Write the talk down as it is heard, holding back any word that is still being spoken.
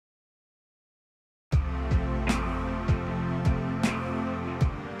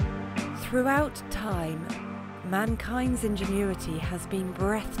Throughout time, mankind's ingenuity has been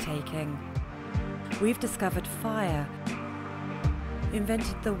breathtaking. We've discovered fire,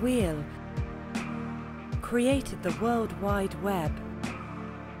 invented the wheel, created the World Wide Web.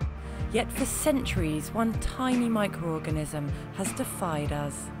 Yet for centuries, one tiny microorganism has defied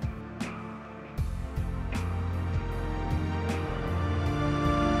us.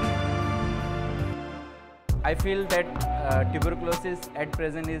 I feel that tuberculosis at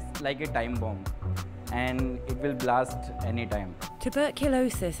present is like a time bomb, and it will blast any time.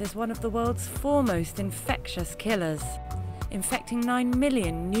 Tuberculosis is one of the world's foremost infectious killers, infecting 9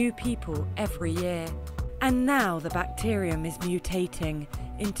 million new people every year. And now the bacterium is mutating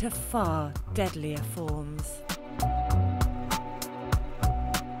into far deadlier forms.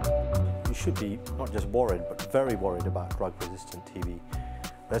 You should be not just worried, but very worried about drug-resistant TB.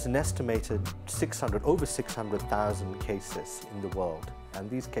 There's an estimated over 600,000 cases in the world, and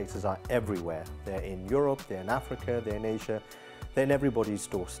these cases are everywhere. They're in Europe, they're in Africa, they're in Asia, they're in everybody's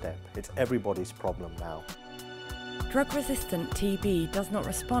doorstep. It's everybody's problem now. Drug-resistant TB does not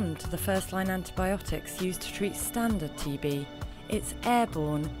respond to the first-line antibiotics used to treat standard TB. It's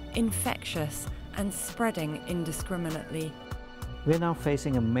airborne, infectious, and spreading indiscriminately. We're now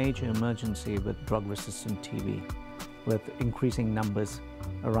facing a major emergency with drug-resistant TB, with increasing numbers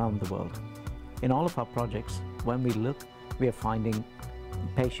around the world. In all of our projects, when we look, we are finding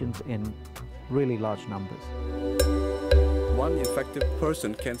patients in really large numbers. One infected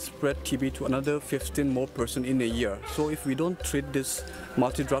person can spread TB to another 15 more person in a year. So if we don't treat this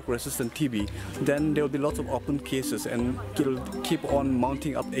multi-drug resistant TB, then there will be lots of open cases and it will keep on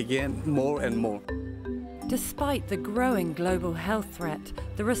mounting up again more and more. Despite the growing global health threat,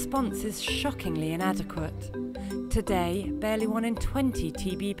 the response is shockingly inadequate. Today, barely 1 in 20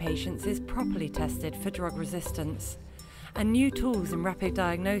 TB patients is properly tested for drug resistance, and new tools in rapid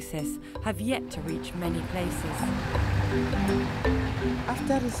diagnosis have yet to reach many places.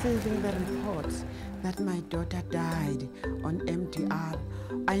 After receiving the reports that my daughter died on MDR,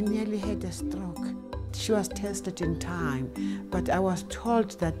 I nearly had a stroke. She was tested in time, but I was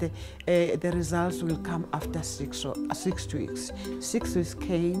told that the results will come after 6 weeks. 6 weeks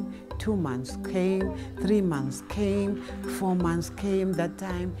came, 2 months came, 3 months came, 4 months came. That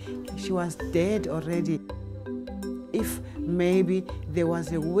time she was dead already. If maybe there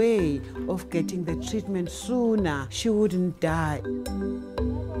was a way of getting the treatment sooner, she wouldn't die.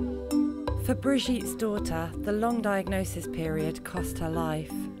 For Brigitte's daughter, the long diagnosis period cost her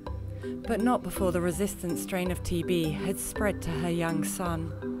life, but not before the resistant strain of TB had spread to her young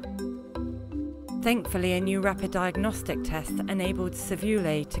son. Thankfully, a new rapid diagnostic test enabled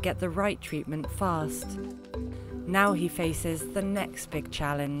Savule to get the right treatment fast. Now he faces the next big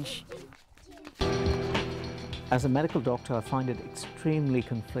challenge. As a medical doctor, I find it extremely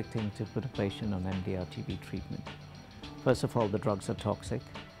conflicting to put a patient on MDR-TB treatment. First of all, the drugs are toxic,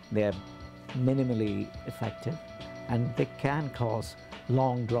 they're minimally effective, and they can cause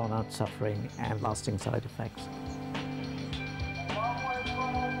long, drawn-out suffering and lasting side effects.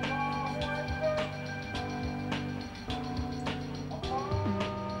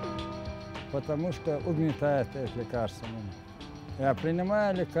 Потому что угнетает эти лекарства. Я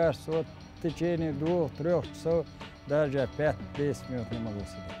принимаю лекарства, вот в течение 2-3 часов, даже 5-10 минут не могу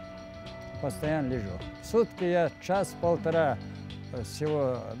сидеть. Постоянно лежу. В сутки я час-полтора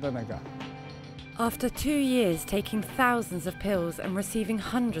всего до нога. After 2 years taking thousands of pills and receiving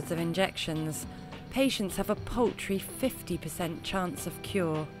hundreds of injections, patients have a paltry 50% chance of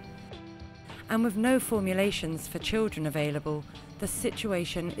cure. And with no formulations for children available, the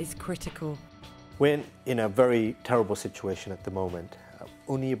situation is critical. We're in a very terrible situation at the moment.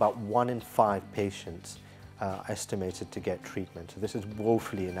 Only about 1 in 5 patients are estimated to get treatment. So this is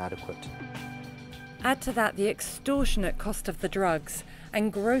woefully inadequate. Add to that the extortionate cost of the drugs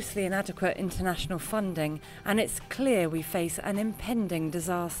and grossly inadequate international funding, and it's clear we face an impending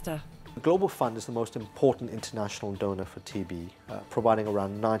disaster. The Global Fund is the most important international donor for TB, providing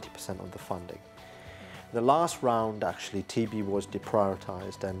around 90% of the funding. In the last round, actually, TB was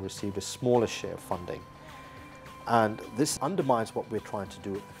deprioritized and received a smaller share of funding. And this undermines what we're trying to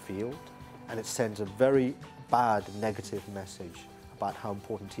do at the field, and it sends a very bad negative message about how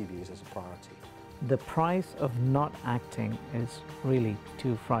important TB is as a priority. The price of not acting is really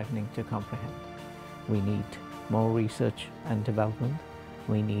too frightening to comprehend. We need more research and development,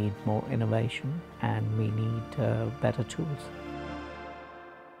 we need more innovation, and we need better tools.